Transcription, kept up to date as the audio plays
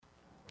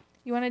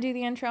You want to do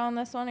the intro on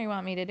this one, or you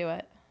want me to do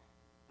it?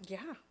 Yeah.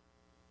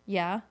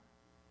 Yeah?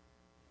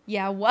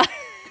 Yeah, what?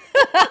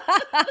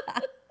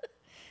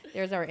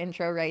 There's our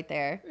intro right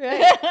there.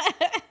 Right.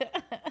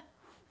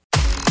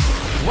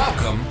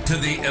 Welcome to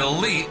the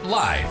Elite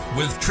Life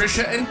with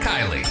Trisha and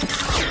Kylie.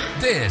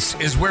 This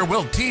is where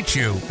we'll teach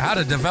you how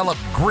to develop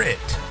grit,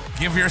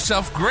 give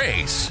yourself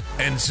grace,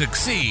 and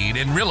succeed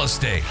in real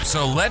estate.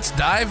 So let's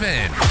dive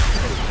in.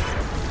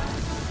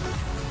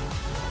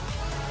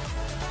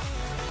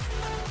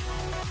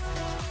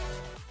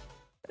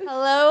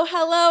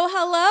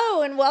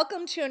 Hello, and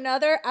welcome to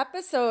another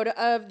episode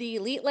of the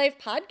Elite Life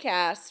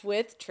Podcast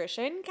with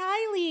Trisha and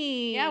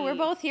Kylie. Yeah, we're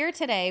both here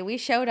today. We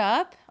showed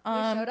up showed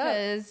up.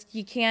 because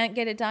you can't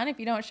get it done if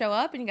you don't show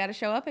up, and you got to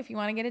show up if you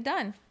want to get it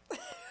done.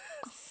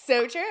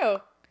 So true.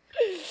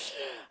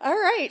 All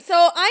right, so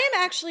I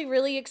am actually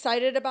really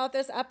excited about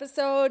this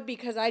episode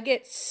because I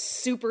get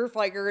super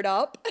fired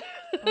up.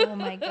 Oh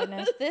my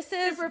goodness. This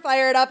is Super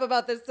fired up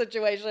about this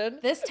situation.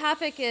 This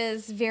topic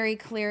is very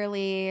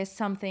clearly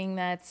something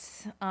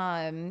that's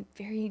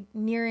very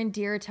near and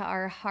dear to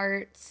our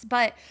hearts.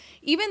 But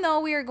even though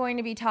we are going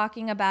to be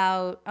talking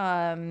about,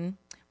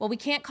 we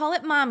can't call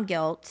it mom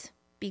guilt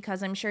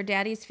because I'm sure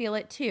daddies feel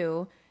it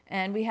too.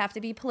 And we have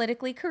to be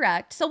politically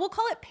correct. So we'll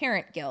call it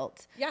parent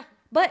guilt. Yeah.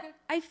 But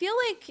I feel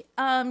like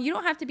you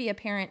don't have to be a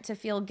parent to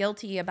feel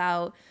guilty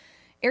about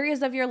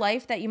areas of your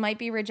life that you might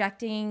be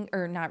rejecting,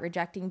 or not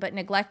rejecting, but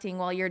neglecting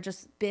while you're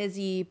just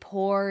busy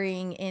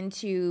pouring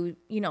into,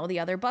 the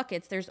other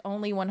buckets. There's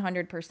only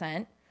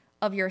 100%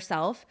 of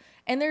yourself,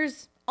 and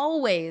there's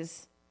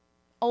always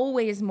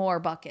more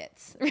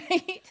buckets,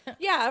 right?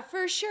 Yeah,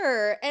 for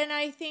sure. And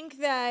I think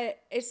that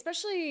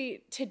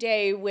especially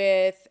today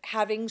with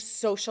having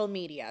social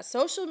media,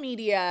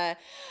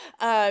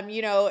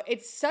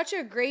 it's such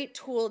a great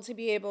tool to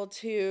be able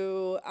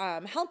to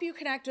help you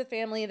connect with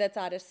family that's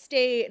out of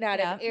state and out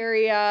of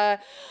area.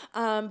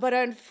 But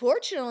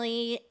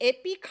unfortunately,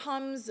 it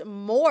becomes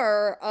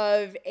more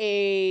of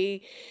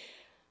a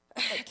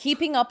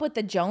Keeping up with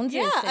the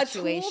Joneses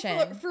situation.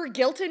 A tool for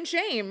guilt and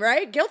shame,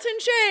 right? Guilt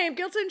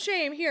and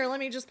shame. Here, let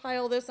me just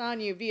pile this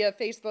on you via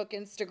Facebook,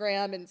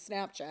 Instagram, and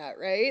Snapchat,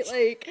 right?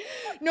 Like,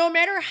 no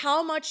matter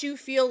how much you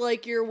feel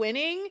like you're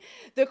winning,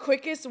 the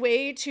quickest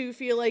way to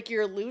feel like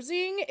you're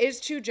losing is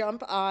to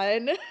jump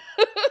on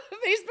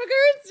Facebook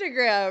or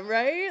Instagram,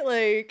 right?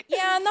 Like,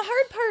 yeah, and the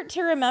hard part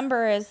to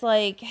remember is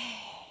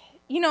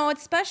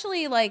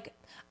especially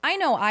I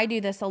know I do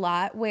this a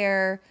lot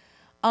where,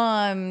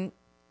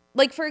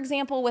 for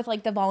example, with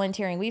the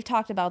volunteering, we've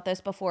talked about this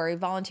before,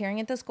 volunteering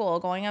at the school,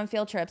 going on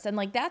field trips. And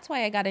that's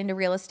why I got into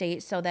real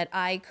estate, so that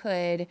I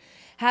could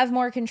have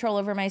more control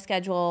over my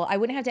schedule. I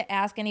wouldn't have to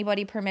ask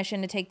anybody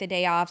permission to take the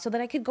day off, so that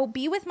I could go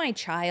be with my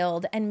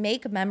child and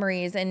make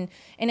memories and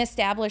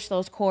establish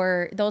those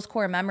core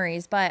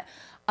memories. But,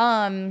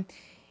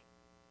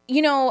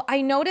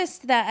 I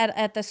noticed that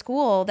at the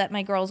school that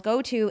my girls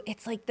go to,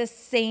 it's the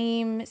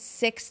same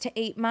 6 to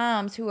 8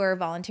 moms who are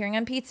volunteering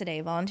on pizza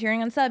day,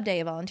 volunteering on sub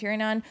day,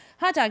 volunteering on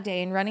hot dog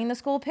day, and running the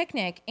school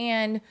picnic.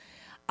 And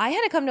I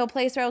had to come to a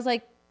place where I was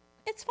like,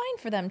 it's fine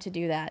for them to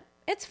do that.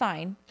 It's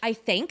fine. I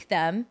thank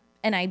them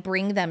and I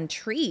bring them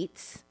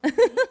treats.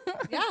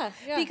 yeah.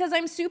 Because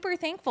I'm super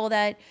thankful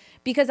that,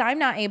 because I'm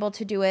not able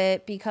to do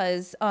it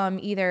because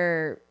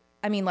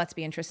let's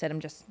be interested. I'm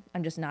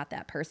just not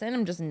that person.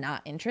 I'm just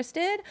not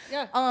interested.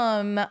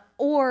 Yeah.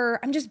 Or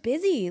I'm just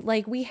busy.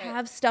 We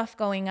have stuff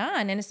going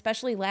on, and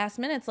especially last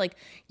minutes,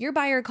 your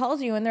buyer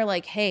calls you and they're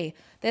like, "Hey,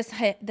 this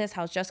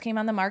house just came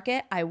on the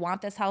market. I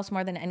want this house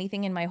more than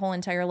anything in my whole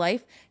entire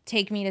life.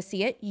 Take me to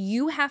see it."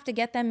 You have to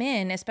get them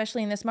in,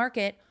 especially in this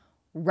market,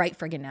 right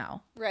friggin'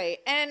 now. Right.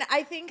 And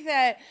I think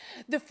that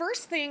the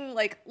first thing,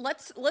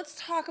 let's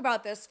talk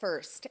about this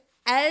first.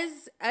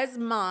 As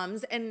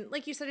moms, and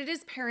like you said, it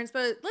is parents,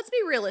 but let's be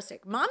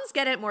realistic. Moms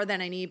get it more than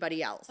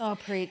anybody else. Oh,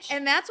 preach.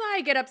 And that's why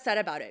I get upset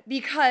about it,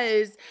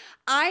 because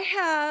I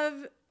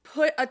have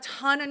put a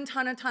ton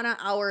of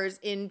hours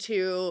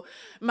into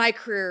my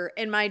career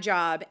and my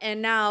job.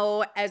 And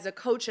now, as a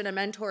coach and a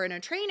mentor and a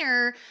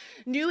trainer,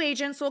 new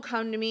agents will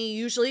come to me.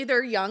 Usually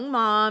they're young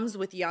moms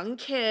with young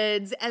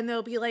kids, and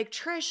they'll be like,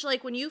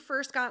 "Trish, when you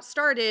first got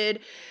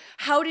started,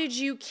 how did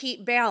you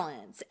keep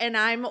balance?" And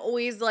I'm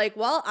always like,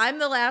 well, I'm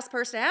the last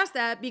person to ask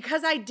that,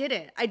 because I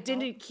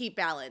didn't keep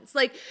balance.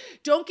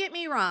 Don't get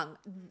me wrong.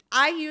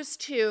 I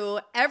used to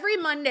every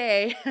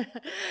Monday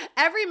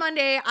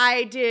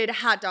I did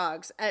hot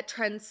dogs at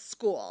Trent's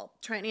school.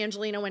 Trent and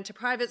Angelina went to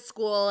private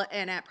school,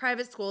 and at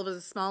private school, it was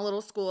a small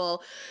little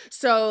school.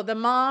 So the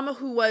mom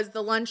who was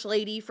the lunch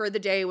lady for the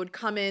day would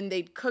come in,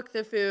 they'd cook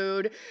the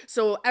food.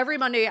 So every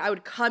Monday I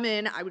would come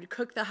in, I would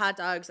cook the hot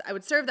dogs, I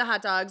would serve the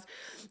hot dogs.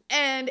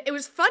 And it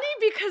was funny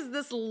because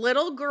this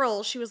little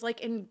girl, she was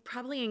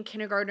probably in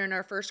kindergarten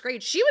or first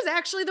grade. She was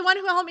actually the one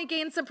who helped me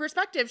gain some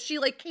perspective. She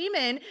came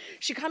in,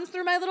 she comes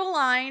through my little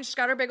line, she's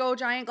got her big old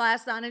giant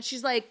glasses on, and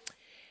she's like,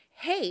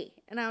 "Hey."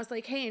 And I was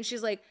like, "Hey." And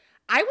she's like,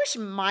 I wish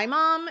my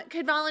mom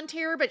could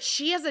volunteer, but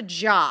she has a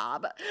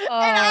job.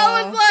 And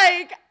I was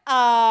like,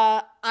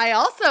 I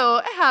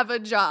also have a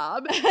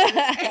job.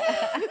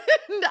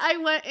 And I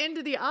went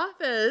into the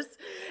office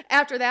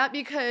after that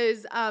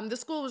because the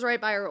school was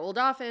right by our old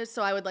office.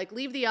 So I would like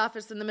leave the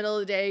office in the middle of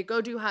the day, go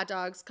do hot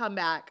dogs, come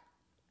back.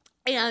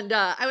 And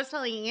I was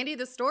telling Andy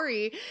the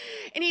story,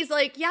 and he's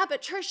like, yeah,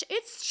 but Trish,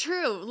 it's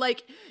true.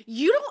 Like,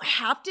 you don't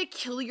have to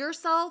kill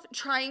yourself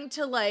trying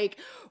to, like,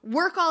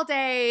 work all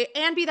day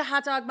and be the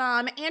hot dog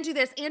mom and do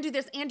this and do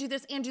this and do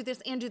this and do this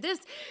and do this.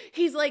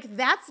 He's like,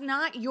 that's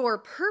not your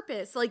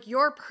purpose. Like,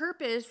 your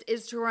purpose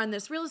is to run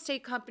this real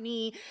estate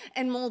company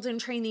and mold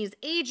and train these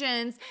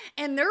agents.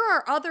 And there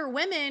are other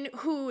women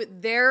who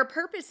their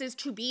purpose is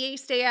to be a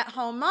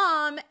stay-at-home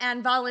mom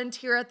and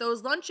volunteer at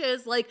those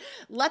lunches. Like,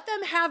 let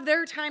them have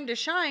their time to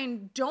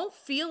shine. Don't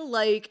feel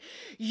like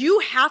you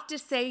have to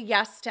say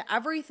yes to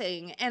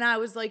everything. And I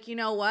was like, you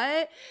know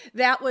what?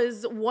 That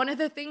was one of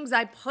the things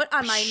I put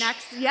on my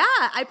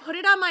I put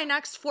it on my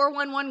next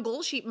 411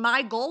 goal sheet.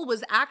 My goal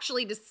was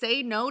actually to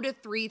say no to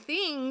 3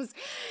 things.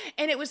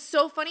 And it was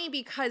so funny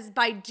because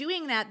by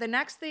doing that, the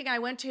next thing I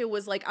went to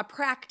was like a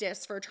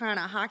practice for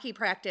Toronto, hockey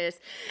practice.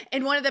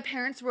 And one of the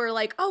parents were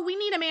like, oh, we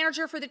need a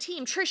manager for the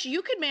team. Trish,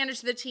 you could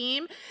manage the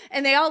team.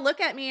 And they all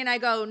look at me and I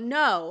go,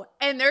 no.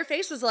 And their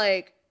face was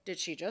like, did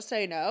she just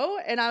say no?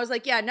 And I was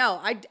like, yeah, no,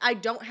 I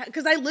don't have,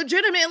 because I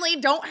legitimately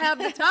don't have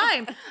the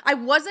time. I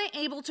wasn't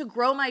able to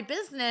grow my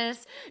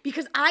business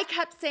because I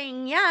kept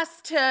saying yes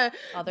to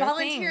Other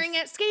volunteering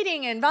things. at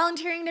skating and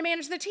volunteering to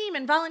manage the team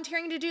and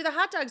volunteering to do the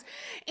hot dogs.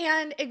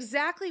 And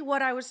exactly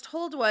what I was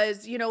told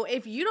was, you know,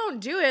 if you don't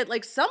do it,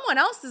 like someone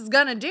else is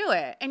going to do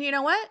it. And you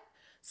know what?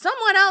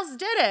 Someone else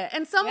did it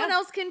and someone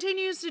else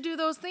continues to do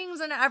those things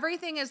and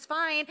everything is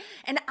fine.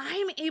 And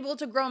I'm able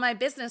to grow my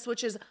business,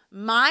 which is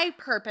my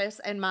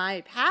purpose and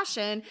my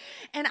passion.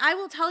 And I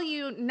will tell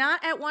you,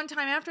 not at one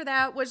time after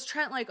that was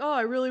Trent like, oh,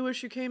 I really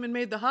wish you came and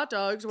made the hot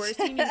dogs where I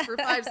seen you for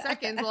 5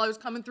 seconds while I was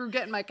coming through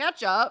getting my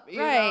ketchup, you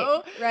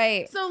know?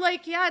 Right. So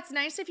like, yeah, it's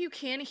nice if you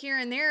can here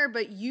and there,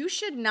 but you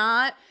should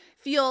not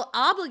feel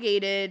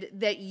obligated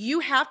that you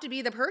have to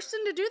be the person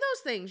to do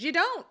those things. You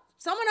don't.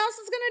 Someone else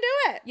is going to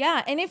do it.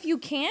 Yeah, and if you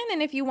can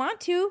and if you want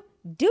to,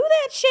 do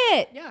that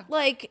shit. Yeah.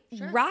 Like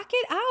rock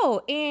it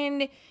out.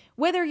 And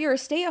whether you're a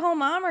stay-at-home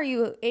mom or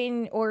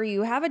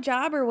you have a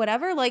job or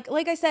whatever, like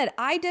I said,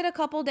 I did a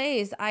couple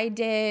days. I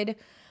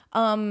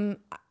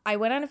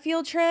went on a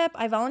field trip,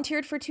 I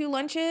volunteered for 2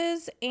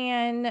 lunches,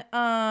 and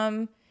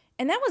that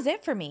was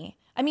it for me.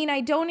 I mean,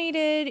 I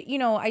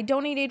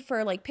donated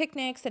for like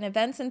picnics and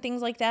events and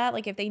things like that.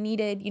 Like if they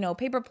needed,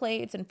 paper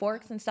plates and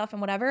forks and stuff and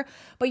whatever.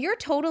 But you're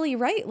totally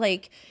right.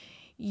 Like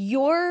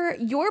your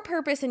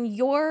purpose and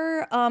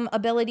your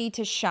ability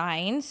to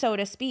shine, so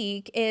to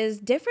speak, is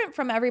different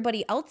from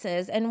everybody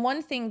else's. And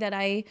one thing that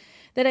I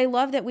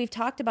love that we've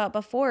talked about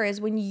before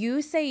is when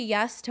you say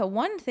yes to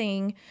one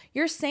thing,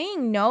 you're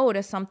saying no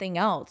to something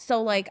else.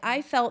 So like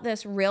I felt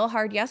this real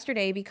hard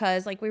yesterday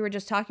because like we were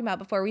just talking about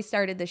before we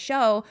started the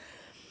show,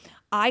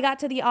 I got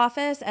to the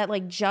office at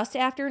like just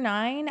after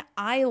 9.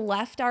 I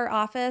left our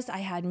office. I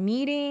had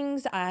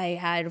meetings. I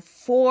had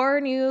 4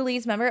 new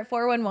leads. Remember at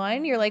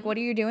 411? You're like, what are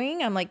you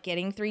doing? I'm like,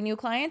 getting 3 new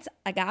clients.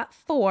 I got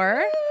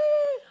 4.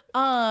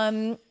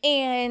 And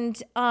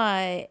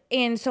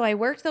so I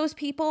worked those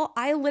people.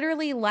 I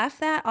literally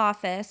left that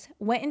office,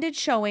 went and did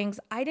showings.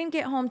 I didn't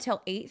get home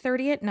till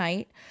 8:30 at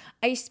night.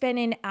 I spent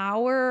an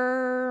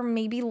hour,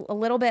 maybe a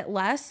little bit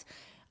less,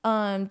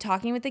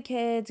 talking with the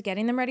kids,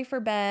 getting them ready for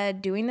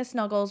bed, doing the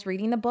snuggles,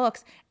 reading the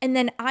books. And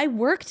then I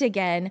worked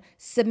again,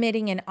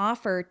 submitting an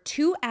offer,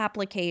 2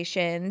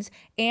 applications,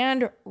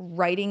 and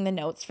writing the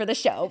notes for the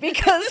show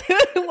because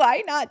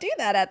why not do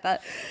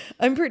that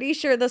I'm pretty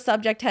sure the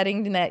subject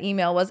heading in that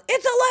email was,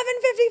 it's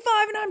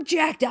 11:55 and I'm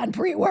jacked on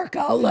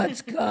pre-workout.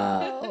 Let's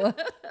go.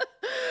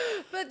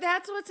 But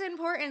that's what's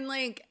important.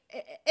 Like,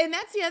 and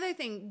that's the other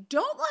thing.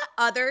 Don't let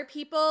other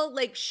people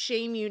like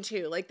shame you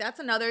too. Like that's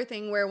another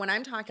thing where when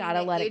I'm talking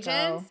to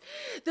agents,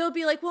 they'll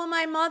be like, well,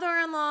 my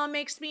mother-in-law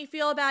makes me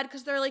feel bad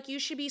because they're like, you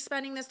should be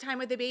spending this time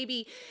with the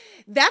baby.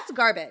 That's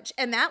garbage.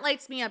 And that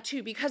lights me up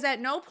too, because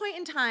at no point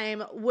in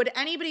time would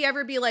anybody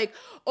ever be like,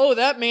 oh,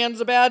 that man's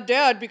a bad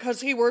dad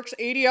because he works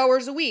 80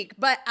 hours a week.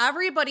 But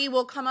everybody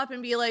will come up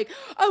and be like,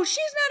 oh, she's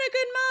not a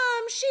good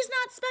mom. She's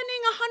not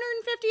spending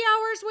 150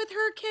 hours with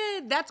her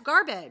kid. That's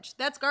garbage.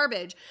 That's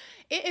garbage.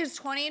 It is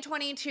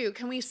 2022.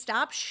 Can we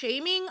stop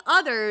shaming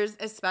others,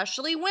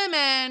 especially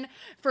women,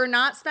 for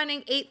not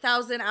spending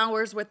 8,000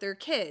 hours with their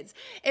kids?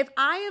 If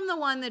I am the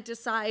one that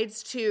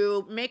decides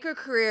to make a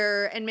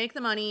career and make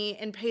the money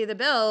and pay the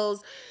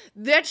bills,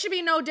 that should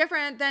be no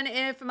different than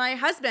if my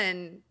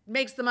husband,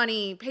 makes the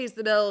money, pays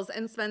the bills,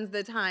 and spends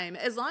the time.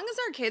 As long as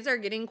our kids are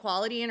getting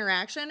quality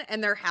interaction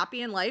and they're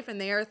happy in life and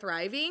they are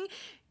thriving,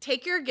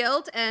 take your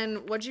guilt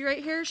and what'd you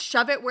write here?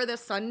 Shove it where the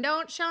sun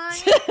don't shine.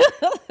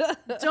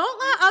 Don't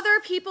let other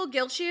people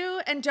guilt you,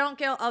 and don't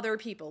guilt other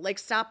people. Like,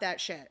 stop that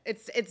shit.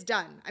 It's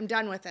done. I'm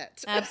done with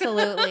it.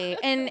 Absolutely.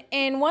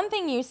 And one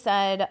thing you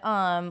said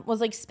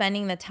was like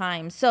spending the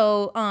time.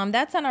 So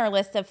that's on our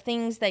list of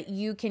things that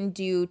you can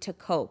do to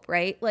cope,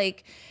 right?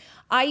 Like,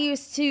 I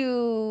used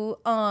to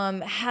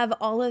have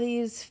all of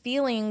these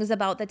feelings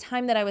about the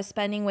time that I was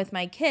spending with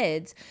my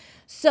kids.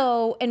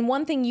 So, and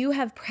one thing you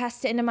have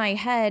pressed into my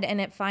head and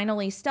it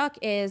finally stuck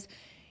is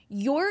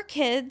your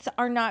kids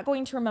are not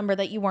going to remember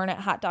that you weren't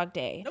at Hot Dog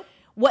Day. Nope.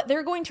 What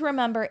they're going to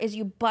remember is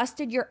you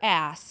busted your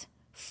ass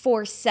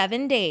for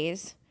 7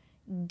 days,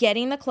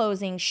 getting the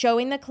closing,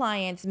 showing the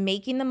clients,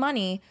 making the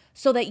money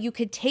so that you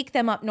could take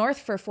them up north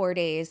for 4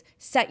 days,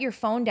 set your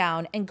phone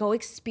down and go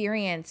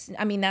experience.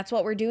 I mean, that's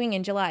what we're doing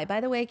in July. By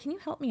the way, can you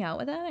help me out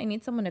with that? I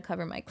need someone to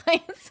cover my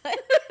clients.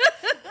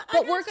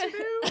 But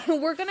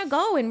we're gonna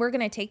go and we're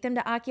gonna take them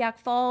to Akiak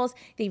Falls.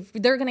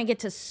 They're gonna get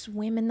to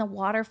swim in the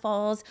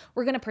waterfalls.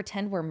 We're gonna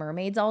pretend we're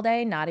mermaids all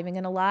day. Not even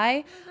gonna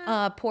lie,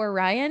 poor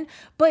Ryan.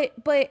 But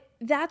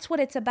that's what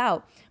it's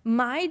about.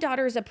 My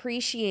daughters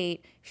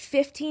appreciate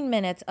 15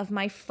 minutes of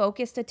my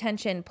focused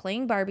attention,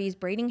 playing Barbies,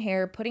 braiding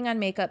hair, putting on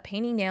makeup,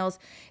 painting nails,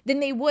 than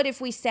they would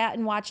if we sat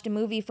and watched a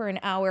movie for an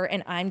hour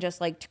and I'm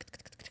just like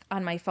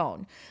on my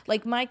phone.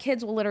 Like, my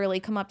kids will literally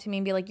come up to me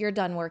and be like, "You're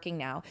done working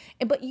now."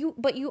 But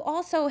you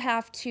also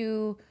have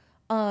to,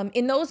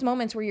 in those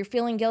moments where you're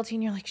feeling guilty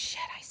and you're like,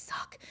 "Shit, I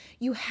suck,"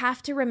 you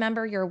have to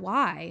remember your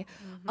why.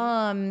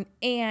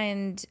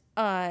 And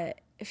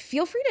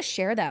feel free to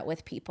share that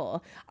with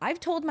people. I've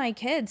told my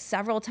kids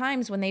several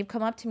times when they've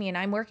come up to me and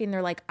I'm working,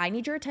 they're like, "I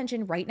need your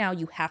attention right now.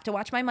 You have to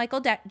watch my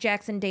Michael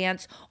Jackson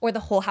dance or the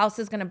whole house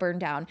is going to burn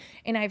down."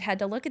 And I've had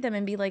to look at them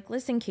and be like,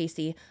 "Listen,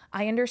 Casey,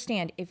 I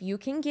understand. If you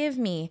can give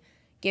me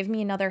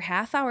another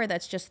half hour,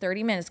 that's just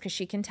 30 minutes because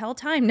she can tell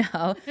time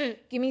now.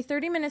 Give me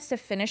 30 minutes to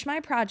finish my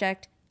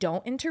project.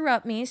 Don't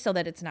interrupt me so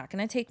that it's not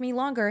going to take me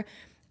longer.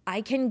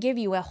 I can give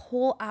you a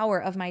whole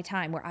hour of my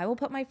time where I will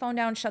put my phone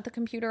down, shut the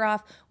computer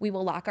off, we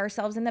will lock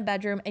ourselves in the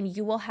bedroom, and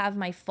you will have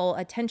my full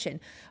attention."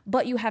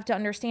 But you have to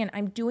understand,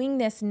 I'm doing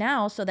this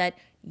now so that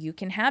you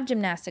can have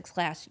gymnastics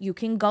class. You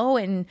can go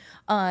and,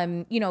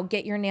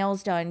 get your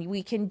nails done.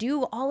 We can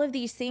do all of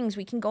these things.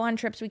 We can go on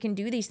trips. We can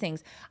do these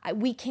things.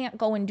 We can't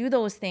go and do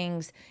those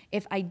things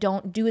if I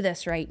don't do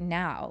this right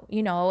now,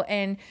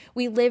 and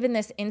we live in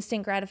this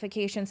instant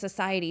gratification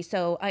society.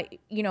 So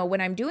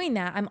when I'm doing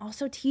that, I'm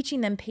also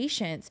teaching them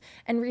patience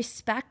and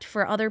respect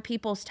for other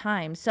people's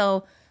time.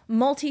 So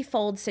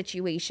multifold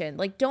situation.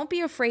 Like, don't be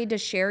afraid to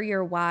share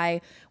your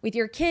why with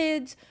your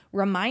kids.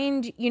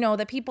 Remind,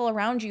 the people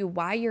around you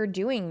why you're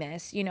doing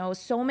this.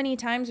 So many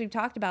times we've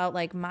talked about,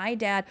 like, my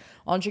dad,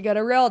 "Why don't you get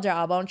a real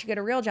job? Why don't you get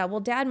a real job?"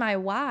 Well, Dad, my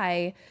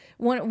why,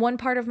 one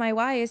part of my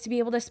why is to be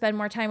able to spend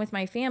more time with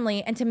my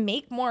family and to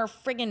make more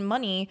friggin'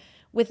 money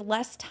with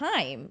less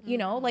time.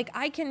 Like,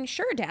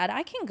 Dad,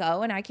 I can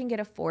go and I can get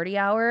a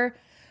 40-hour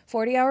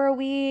a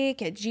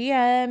week at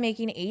GM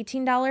making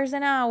 $18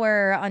 an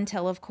hour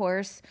until, of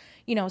course,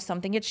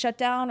 something gets shut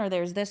down or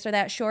there's this or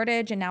that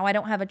shortage and now I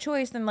don't have a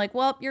choice. Then, like,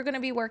 well, you're going to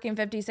be working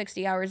 50,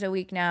 60 hours a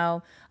week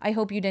now. I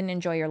hope you didn't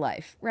enjoy your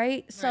life,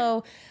 right?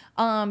 So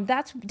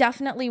that's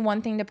definitely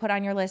one thing to put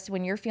on your list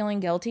when you're feeling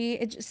guilty.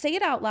 Say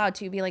it out loud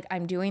too. Be like,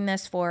 "I'm doing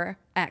this for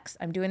X.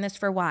 I'm doing this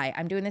for Y.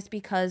 I'm doing this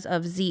because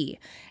of Z."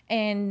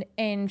 And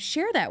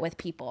share that with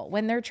people.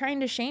 When they're trying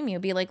to shame you,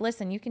 be like,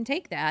 "Listen, you can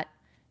take that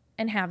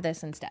and have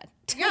this instead."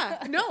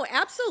 Yeah, no,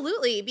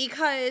 absolutely.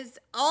 Because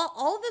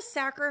all the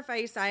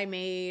sacrifice I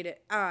made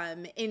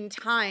in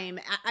time,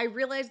 I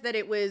realized that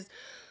it was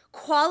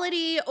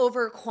quality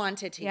over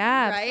quantity.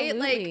 Yeah, right?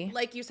 absolutely.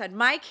 Like you said,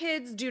 my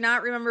kids do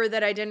not remember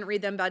that I didn't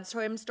read them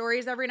bedtime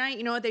stories every night.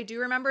 You know what they do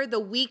remember? The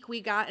week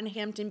we got in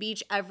Hampton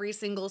Beach every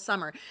single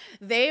summer.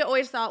 They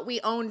always thought we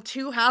owned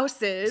 2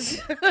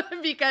 houses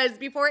because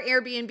before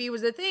Airbnb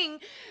was a thing,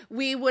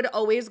 we would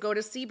always go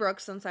to Seabrook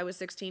since I was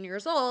 16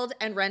 years old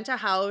and rent a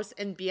house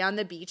and be on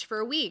the beach for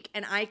a week.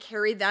 And I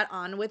carried that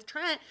on with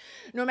Trent.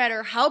 No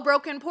matter how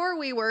broken poor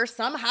we were,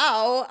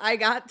 somehow I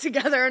got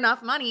together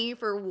enough money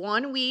for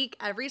 1 week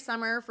every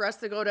summer for us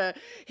to go to,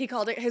 he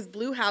called it his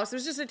blue house. It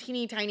was just a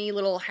teeny tiny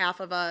little half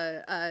of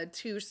a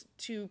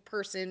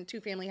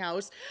two-family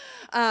house.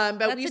 But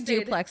that's we a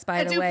duplex,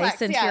 by the way,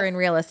 since yes. you're in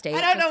real estate.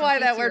 I don't know why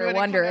that word would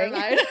wondering.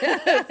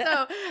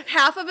 So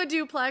half of a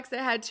duplex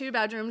that had 2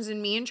 bedrooms,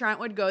 and me and Trent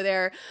would go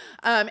there.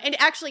 And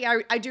actually,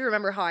 I do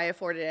remember how I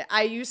afforded it.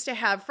 I used to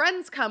have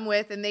friends come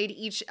with, and they'd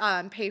each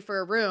pay for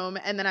a room,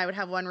 and then I would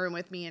have one room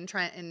with me and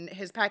Trent and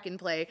his pack and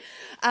play.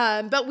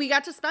 But we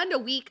got to spend a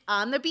week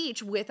on the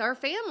beach with our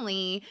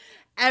family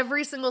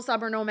every single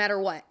summer, no matter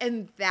what.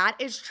 And that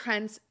is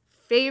Trent's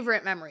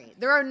favorite memory.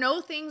 There are no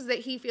things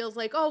that he feels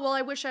like, "Oh, well,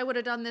 I wish I would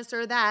have done this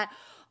or that."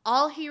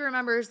 All he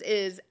remembers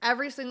is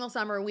every single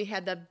summer we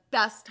had the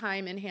best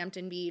time in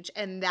Hampton Beach,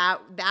 and that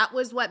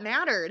was what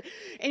mattered.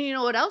 And you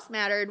know what else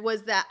mattered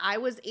was that I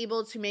was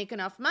able to make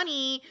enough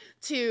money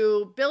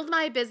to build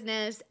my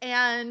business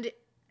and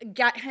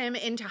get him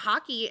into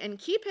hockey and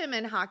keep him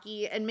in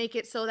hockey and make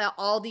it so that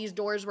all these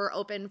doors were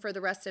open for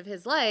the rest of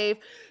his life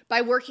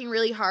by working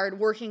really hard,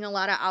 working a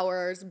lot of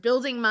hours,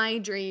 building my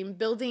dream,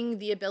 building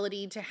the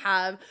ability to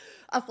have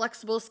a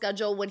flexible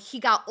schedule when he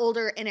got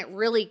older and it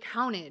really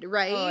counted,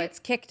 right? Oh, it's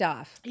kicked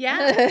off.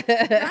 Yeah,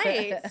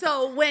 right.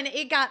 So when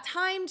it got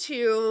time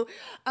to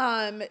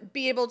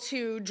be able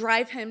to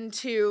drive him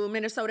to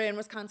Minnesota and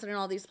Wisconsin and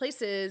all these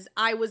places,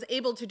 I was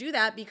able to do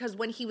that because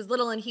when he was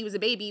little and he was a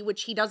baby,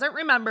 which he doesn't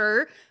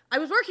remember, I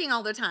was working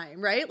all the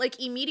time, right? Like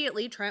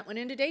immediately Trent went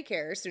into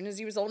daycare as soon as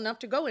he was old enough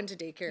to go into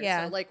daycare.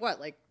 Yeah. So like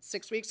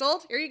 6 weeks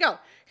old? Here you go.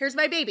 Here's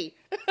my baby.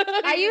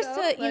 I used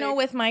to,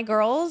 with my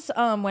girls,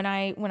 when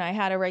I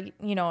had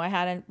I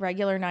had a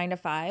regular 9 to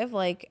 5,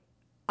 like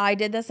I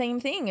did the same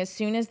thing as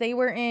soon as they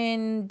were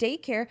in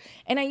daycare.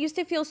 And I used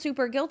to feel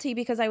super guilty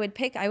because I would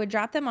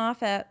drop them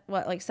off at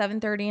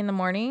 7:30 in the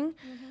morning.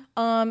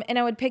 Mm-hmm. And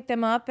I would pick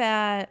them up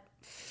at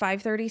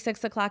 5:30,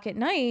 6 o'clock at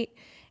night.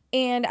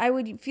 And I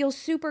would feel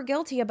super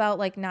guilty about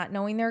like not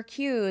knowing their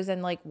cues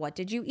and like, what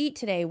did you eat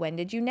today? When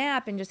did you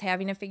nap? And just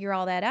having to figure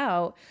all that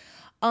out.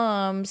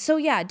 So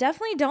yeah,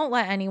 definitely don't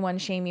let anyone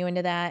shame you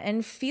into that,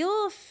 and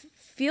feel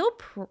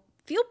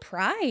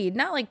pride,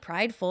 not like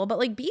prideful, but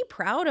like be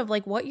proud of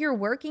like what you're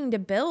working to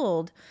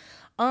build.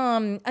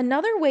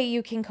 Another way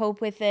you can cope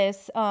with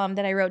this,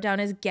 that I wrote down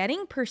is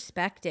getting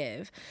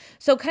perspective.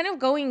 So kind of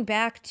going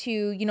back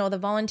to, the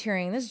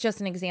volunteering, this is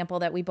just an example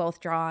that we both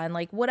draw on,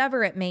 like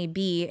whatever it may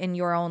be in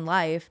your own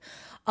life.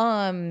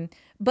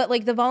 But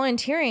like the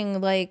volunteering,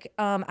 like,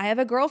 I have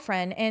a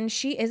girlfriend and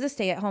she is a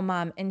stay-at-home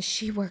mom and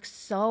she works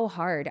so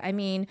hard. I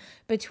mean,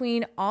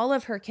 between all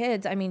of her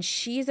kids, I mean,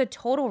 she's a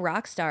total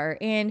rock star,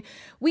 and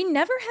we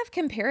never have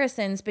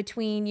comparisons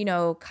between,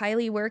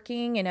 Kylie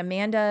working and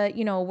Amanda,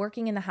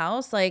 working in the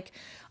house. Like,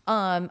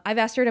 I've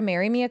asked her to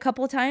marry me a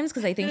couple of times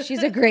because I think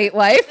she's a great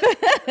wife.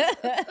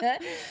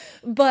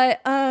 But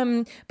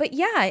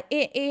yeah,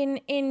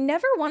 in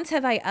never once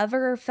have I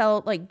ever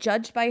felt like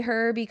judged by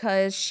her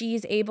because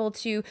she's able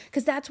to,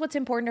 because that's what's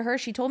important to her.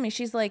 She told me,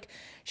 she's like,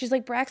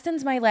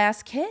 Braxton's my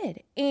last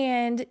kid.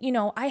 And,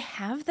 I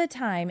have the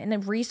time and the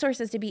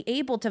resources to be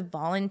able to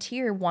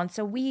volunteer once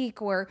a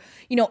week or,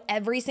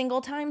 every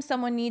single time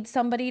someone needs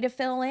somebody to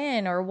fill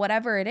in or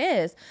whatever it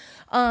is.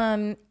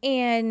 And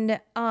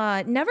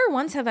never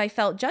once have I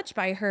felt judged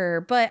by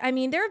her. But I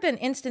mean, there have been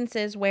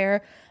instances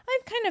where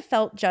I've kind of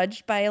felt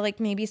judged by like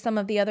maybe some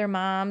of the other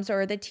moms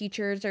or the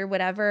teachers or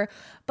whatever.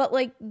 But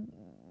like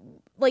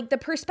the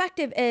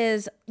perspective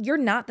is you're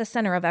not the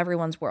center of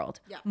everyone's world.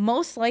 Yeah.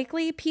 Most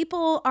likely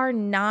people are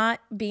not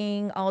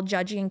being all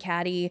judgy and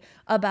catty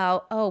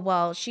about, oh,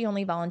 well, she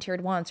only volunteered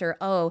once, or,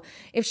 oh,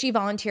 if she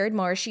volunteered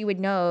more, she would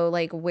know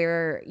like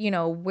where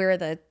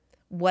the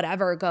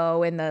whatever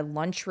go in the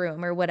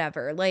lunchroom or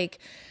whatever. Like,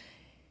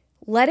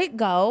 let it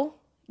go,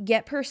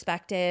 get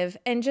perspective,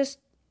 and just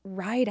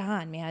ride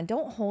on, man.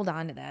 Don't hold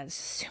on to that.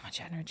 It's too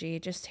much energy.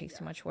 It just takes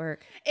too much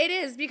work. It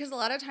is, because a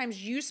lot of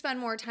times you spend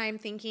more time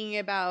thinking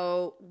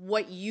about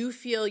what you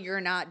feel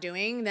you're not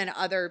doing than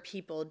other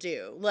people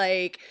do.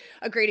 Like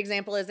a great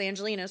example is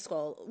Angelina's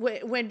school.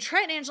 When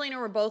Trent and Angelina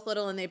were both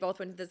little and they both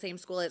went to the same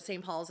school at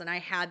St. Paul's, and I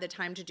had the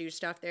time to do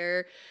stuff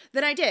there,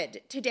 then I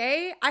did.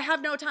 Today, I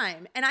have no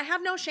time, and I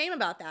have no shame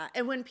about that.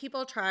 And when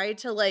people try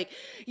to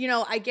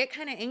I get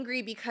kind of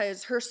angry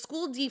because her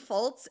school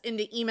defaults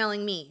into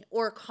emailing me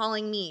or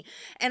calling me.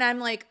 And I'm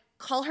like,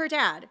 call her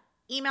dad,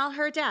 email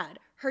her dad.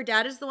 Her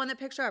dad is the one that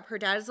picks her up. Her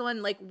dad is the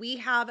one, like, we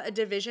have a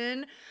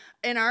division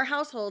in our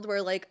household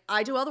where like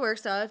I do all the work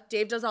stuff,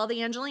 Dave does all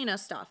the Angelina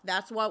stuff.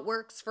 That's what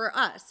works for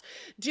us.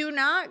 Do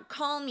not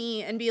call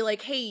me and be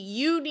like, hey,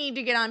 you need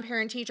to get on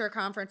parent-teacher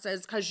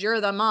conferences because you're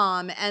the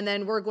mom, and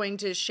then we're going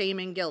to shame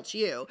and guilt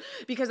you.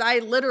 Because I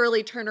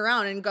literally turn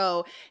around and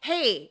go,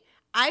 hey,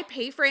 I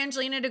pay for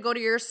Angelina to go to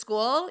your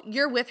school.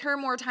 You're with her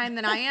more time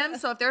than I am.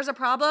 So if there's a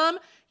problem,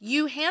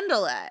 you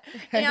handle it.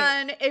 Right.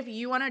 And if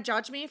you want to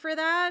judge me for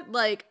that,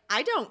 like,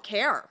 I don't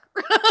care.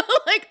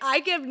 Like,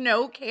 I give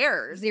no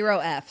cares. 0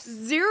 Fs.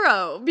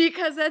 0.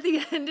 Because at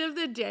the end of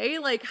the day,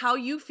 like, how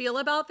you feel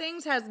about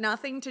things has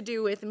nothing to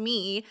do with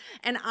me.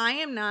 And I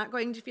am not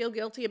going to feel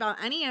guilty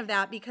about any of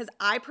that because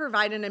I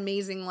provide an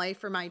amazing life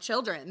for my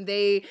children.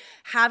 They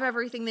have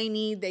everything they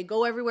need. They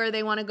go everywhere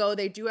they want to go.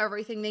 They do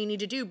everything they need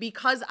to do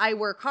because I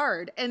work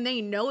hard. And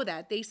they know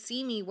that. They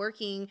see me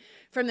working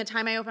from the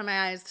time I open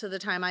my eyes to the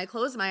time I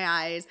close my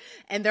eyes.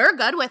 And they're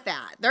good with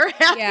that. They're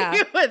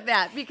happy with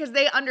that because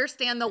they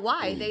understand the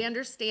why. They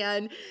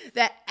understand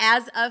that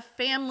as a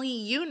family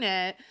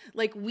unit,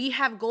 like, we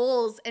have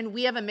goals and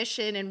we have a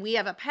mission and we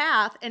have a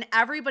path, and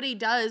everybody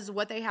does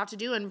what they have to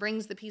do and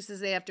brings the pieces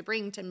they have to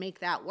bring to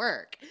make that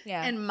work.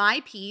 Yeah. And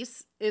my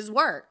piece is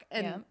work.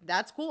 And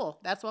that's cool.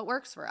 That's what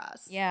works for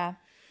us. Yeah.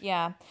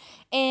 Yeah.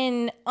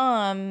 And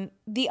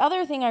the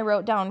other thing I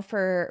wrote down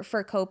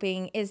for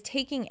coping is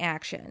taking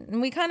action.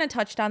 And we kind of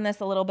touched on this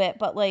a little bit,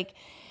 but like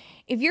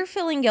if you're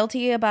feeling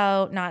guilty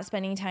about not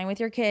spending time with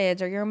your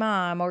kids or your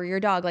mom or your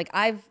dog, like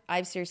I've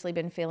seriously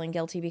been feeling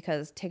guilty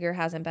because Tigger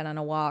hasn't been on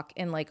a walk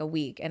in like a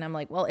week. And I'm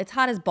like, well, it's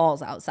hot as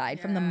balls outside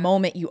from the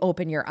moment you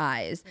open your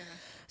eyes. Yeah.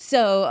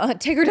 So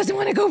Tigger doesn't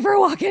want to go for a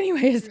walk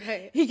anyways.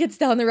 Right. He gets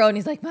down the road and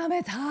he's like, Mom,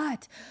 it's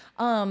hot.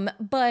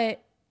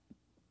 But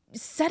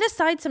set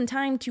aside some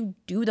time to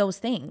do those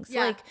things.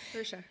 Yeah, like,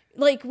 for sure.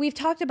 Like we've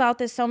talked about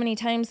this so many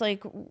times,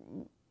 like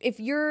if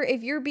you're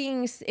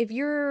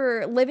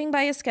living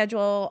by a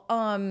schedule,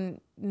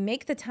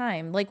 make the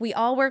time. Like we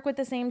all work with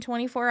the same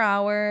 24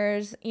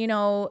 hours, you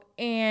know,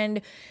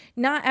 and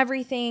not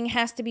everything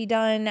has to be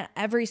done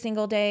every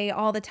single day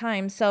all the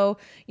time. So,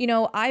 you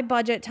know, I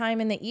budget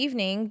time in the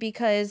evening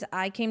because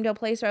I came to a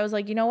place where I was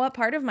like, you know what,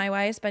 part of my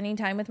why is spending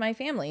time with my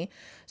family.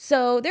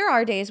 So there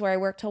are days where I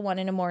work till 1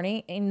 in the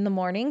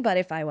morning, but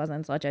if I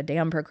wasn't such a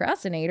damn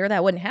procrastinator,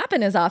 that wouldn't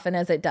happen as often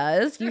as it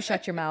does. You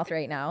shut your mouth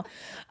right now.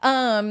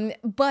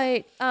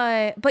 But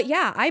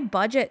yeah, I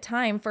budget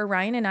time for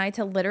Ryan and I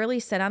to literally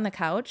sit on the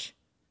couch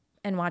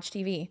and watch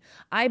TV.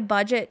 I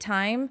budget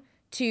time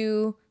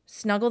to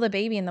snuggle the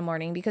baby in the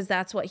morning because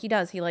that's what he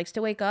does. He likes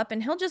to wake up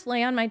and he'll just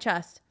lay on my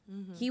chest.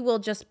 Mm-hmm. He will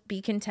just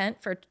be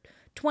content for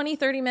 20,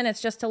 30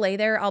 minutes just to lay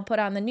there. I'll put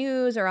on the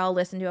news or I'll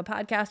listen to a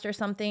podcast or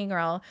something or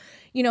I'll,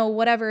 you know,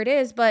 whatever it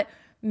is, but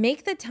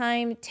make the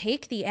time,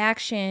 take the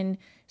action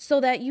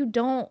so that you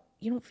don't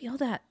feel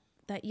that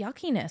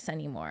yuckiness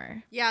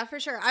anymore. Yeah, for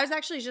sure. I was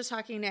actually just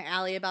talking to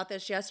Allie about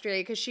this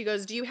yesterday because she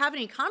goes, do you have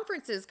any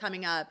conferences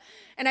coming up?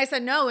 And I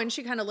said, no. And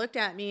she kind of looked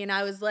at me and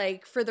I was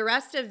like, for the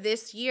rest of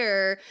this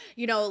year,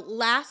 you know,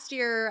 last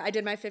year I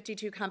did my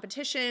 52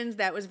 competitions.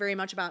 That was very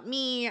much about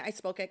me. I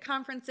spoke at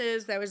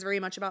conferences. That was very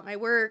much about my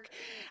work.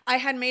 I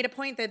had made a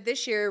point that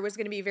this year was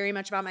going to be very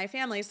much about my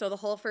family. So the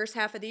whole first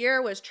half of the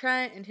year was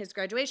Trent and his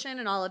graduation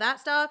and all of that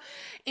stuff.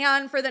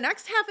 And for the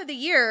next half of the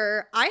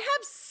year, I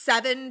have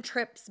 7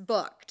 trips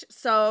booked.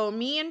 So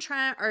me and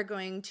Trent are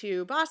going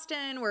to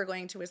Boston. We're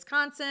going to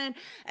Wisconsin.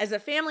 As a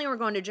family, we're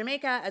going to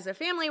Jamaica. As a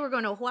family, we're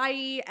going to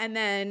Hawaii. And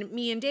then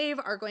me and Dave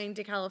are going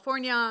to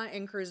California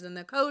and cruising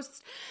the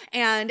coast.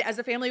 And as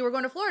a family, we're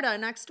going to Florida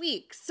next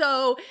week.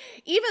 So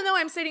even though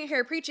I'm sitting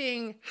here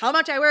preaching how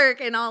much I work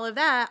and all of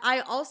that, I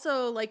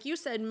also, like you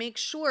said, make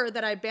sure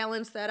that I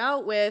balance that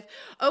out with,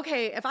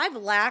 okay, if I've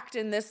lacked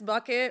in this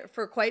bucket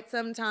for quite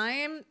some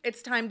time,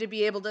 it's time to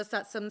be able to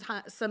set some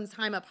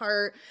time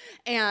apart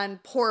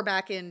and pour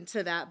back into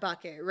that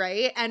bucket,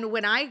 right? And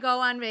when I go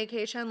on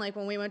vacation, like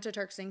when we went to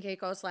Turks and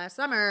Caicos last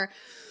summer,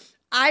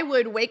 I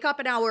would wake up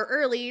an hour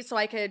early so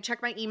I could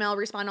check my email,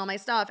 respond to all my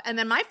stuff. And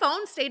then my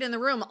phone stayed in the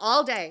room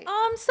all day.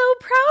 Oh, I'm so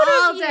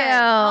proud of you.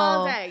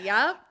 All day,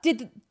 yep.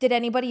 Did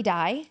anybody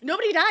die?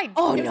 Nobody died.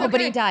 Oh,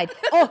 nobody died.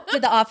 Oh,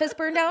 did the office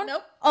burn down?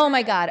 Nope. Oh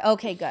my God.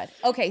 Okay, good.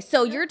 Okay,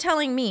 so you're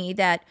telling me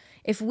that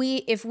if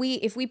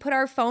we put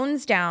our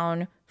phones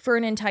down for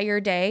an entire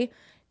day,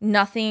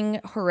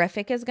 nothing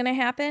horrific is going to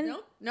happen?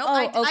 Nope. No, oh,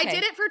 I okay. I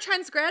did it for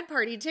Trent's grad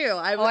party too.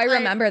 I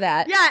remember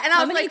that. Yeah, and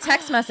how many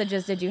text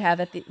messages did you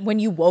have when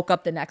you woke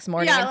up the next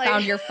morning and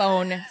found your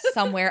phone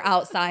somewhere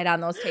outside on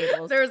those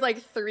tables? There was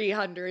like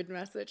 300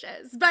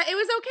 messages, but it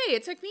was okay.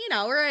 It took me an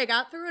hour. I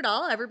got through it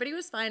all. Everybody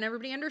was fine.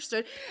 Everybody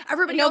understood.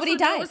 Nobody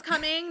died. Knew it was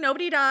coming.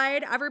 Nobody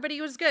died.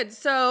 Everybody was good.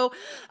 So,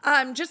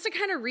 just to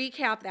kind of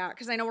recap that,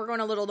 because I know we're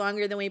going a little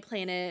longer than we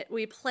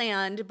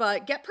planned,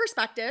 but get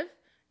perspective.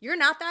 You're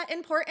not that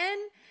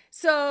important.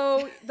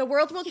 So the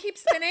world will keep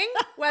spinning,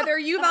 whether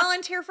you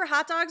volunteer for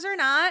hot dogs or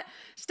not.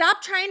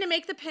 Stop trying to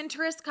make the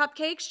Pinterest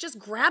cupcakes. Just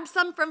grab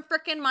some from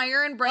frickin'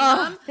 Meijer and bring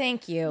them.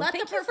 Thank you. Let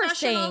thank the you for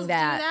saying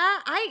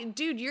that.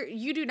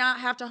 You do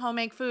not have to home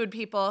make food,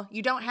 people.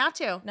 You don't have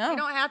to. No. You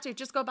don't have to.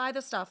 Just go buy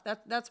the stuff.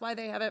 That's why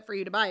they have it for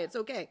you to buy. It's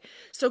okay.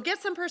 So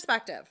get some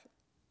perspective.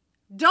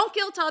 Don't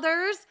guilt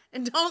others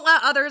and don't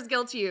let others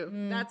guilt you.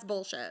 That's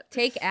bullshit.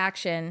 Take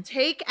action.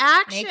 Take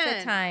action. Make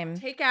the time.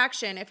 Take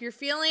action. If you're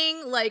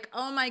feeling like,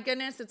 oh my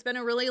goodness, it's been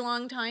a really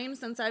long time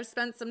since I've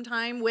spent some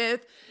time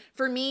with,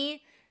 for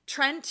me,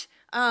 Trent,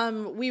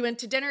 we went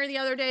to dinner the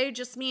other day,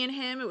 just me and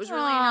him. It was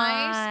really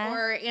nice.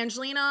 Or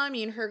Angelina,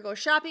 me and her go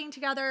shopping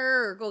together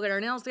or go get our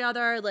nails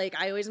together. Like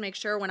I always make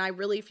sure when I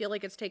really feel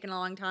like it's taken a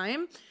long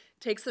time,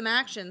 take some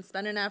action,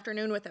 spend an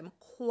afternoon with them.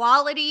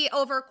 Quality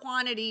over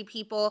quantity,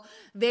 people.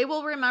 They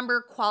will remember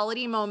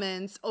quality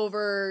moments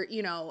over,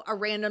 a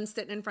random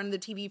sitting in front of the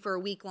TV for a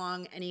week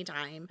long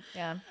anytime.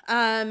 Yeah.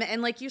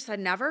 And like you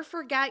said, never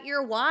forget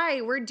your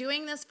why. We're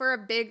doing this for a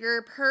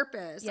bigger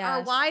purpose. Yes.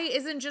 Our why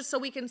isn't just so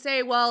we can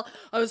say, well,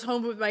 I was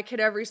home with my kid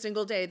every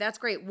single day. That's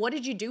great. What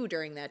did you do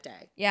during that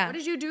day? Yeah. What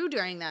did you do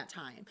during that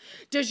time?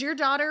 Does your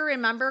daughter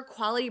remember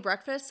quality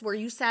breakfast where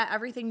you sat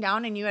everything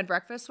down and you had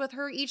breakfast with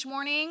her each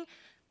morning?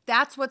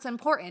 That's what's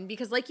important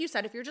because like you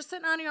said, if you're just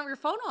sitting on your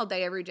phone all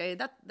day, every day,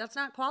 that's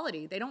not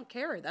quality. They don't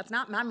care. That's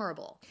not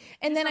memorable.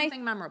 And then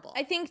something memorable.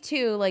 I think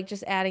too, like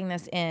just adding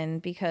this in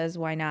because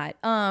why not?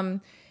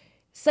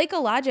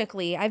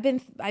 psychologically, I've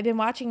been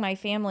watching my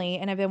family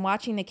and I've been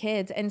watching the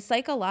kids, and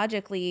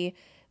psychologically,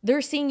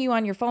 they're seeing you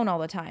on your phone all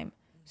the time.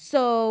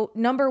 So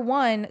number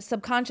one,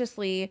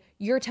 subconsciously,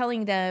 you're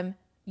telling them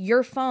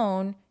your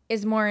phone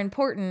is more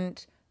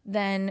important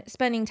than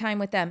spending time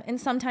with them. And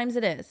sometimes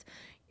it is.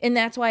 And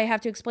that's why I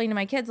have to explain to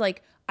my kids,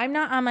 like, I'm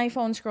not on my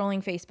phone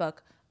scrolling Facebook.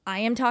 I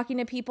am talking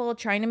to people,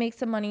 trying to make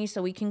some money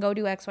so we can go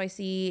do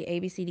XYZ, A,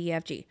 B, C, D, E,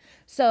 F, G.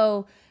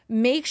 So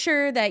make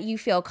sure that you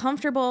feel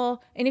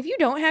comfortable. And if you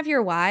don't have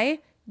your why,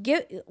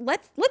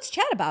 let's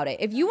chat about it.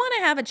 If you want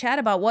to have a chat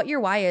about what your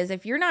why is,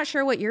 if you're not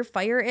sure what your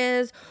fire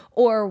is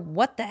or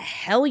what the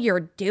hell you're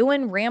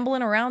doing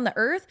rambling around the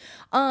earth,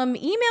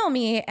 email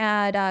me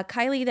at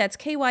Kylie, that's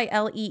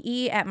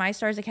Kylee at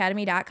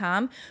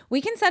mystarsacademy.com.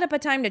 We can set up a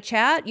time to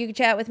chat. You can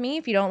chat with me.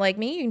 If you don't like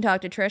me, you can talk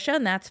to Trisha,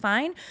 and that's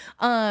fine.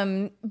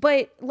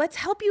 But let's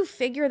help you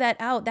figure that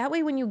out. That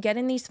way, when you get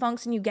in these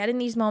funks and you get in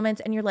these moments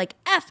and you're like,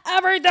 F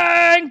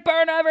everything,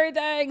 burn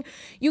everything,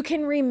 you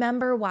can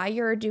remember why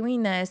you're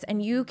doing this,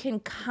 and you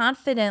can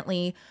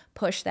confidently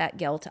push that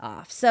guilt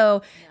off.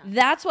 So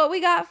that's what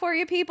we got for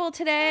you people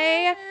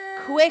today.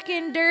 Quick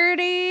and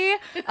dirty.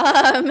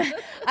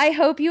 I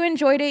hope you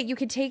enjoyed it. You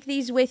could take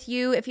these with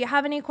you. If you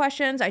have any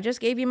questions, I just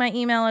gave you my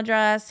email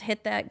address.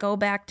 Hit that go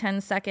back 10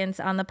 seconds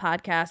on the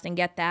podcast and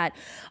get that.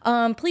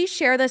 Please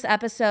share this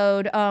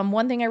episode.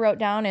 One thing I wrote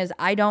down is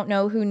I don't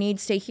know who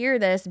needs to hear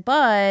this,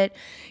 but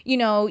you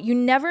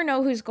never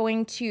know who's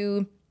going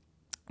to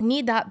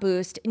need that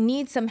boost,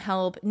 need some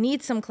help,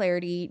 need some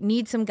clarity,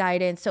 need some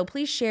guidance. So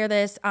please share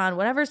this on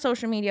whatever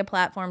social media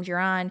platforms you're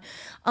on.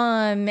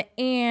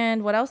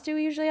 And what else do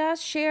we usually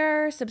ask?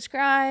 Share,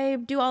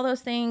 subscribe, do all those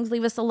things.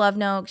 Leave us a love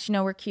note because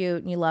we're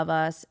cute and you love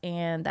us.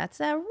 And that's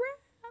a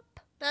wrap.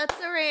 That's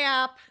a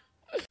wrap.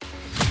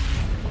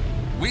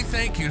 We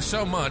thank you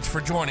so much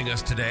for joining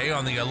us today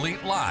on the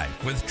Elite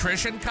Live with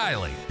Trish and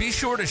Kylie. Be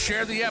sure to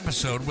share the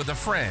episode with a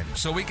friend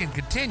so we can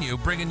continue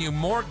bringing you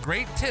more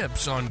great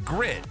tips on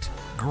grit,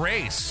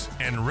 grace,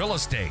 and real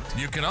estate.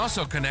 You can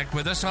also connect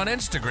with us on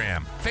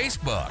Instagram,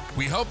 Facebook.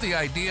 We hope the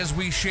ideas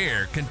we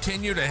share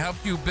continue to help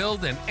you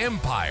build an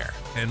empire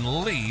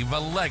and leave a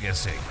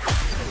legacy.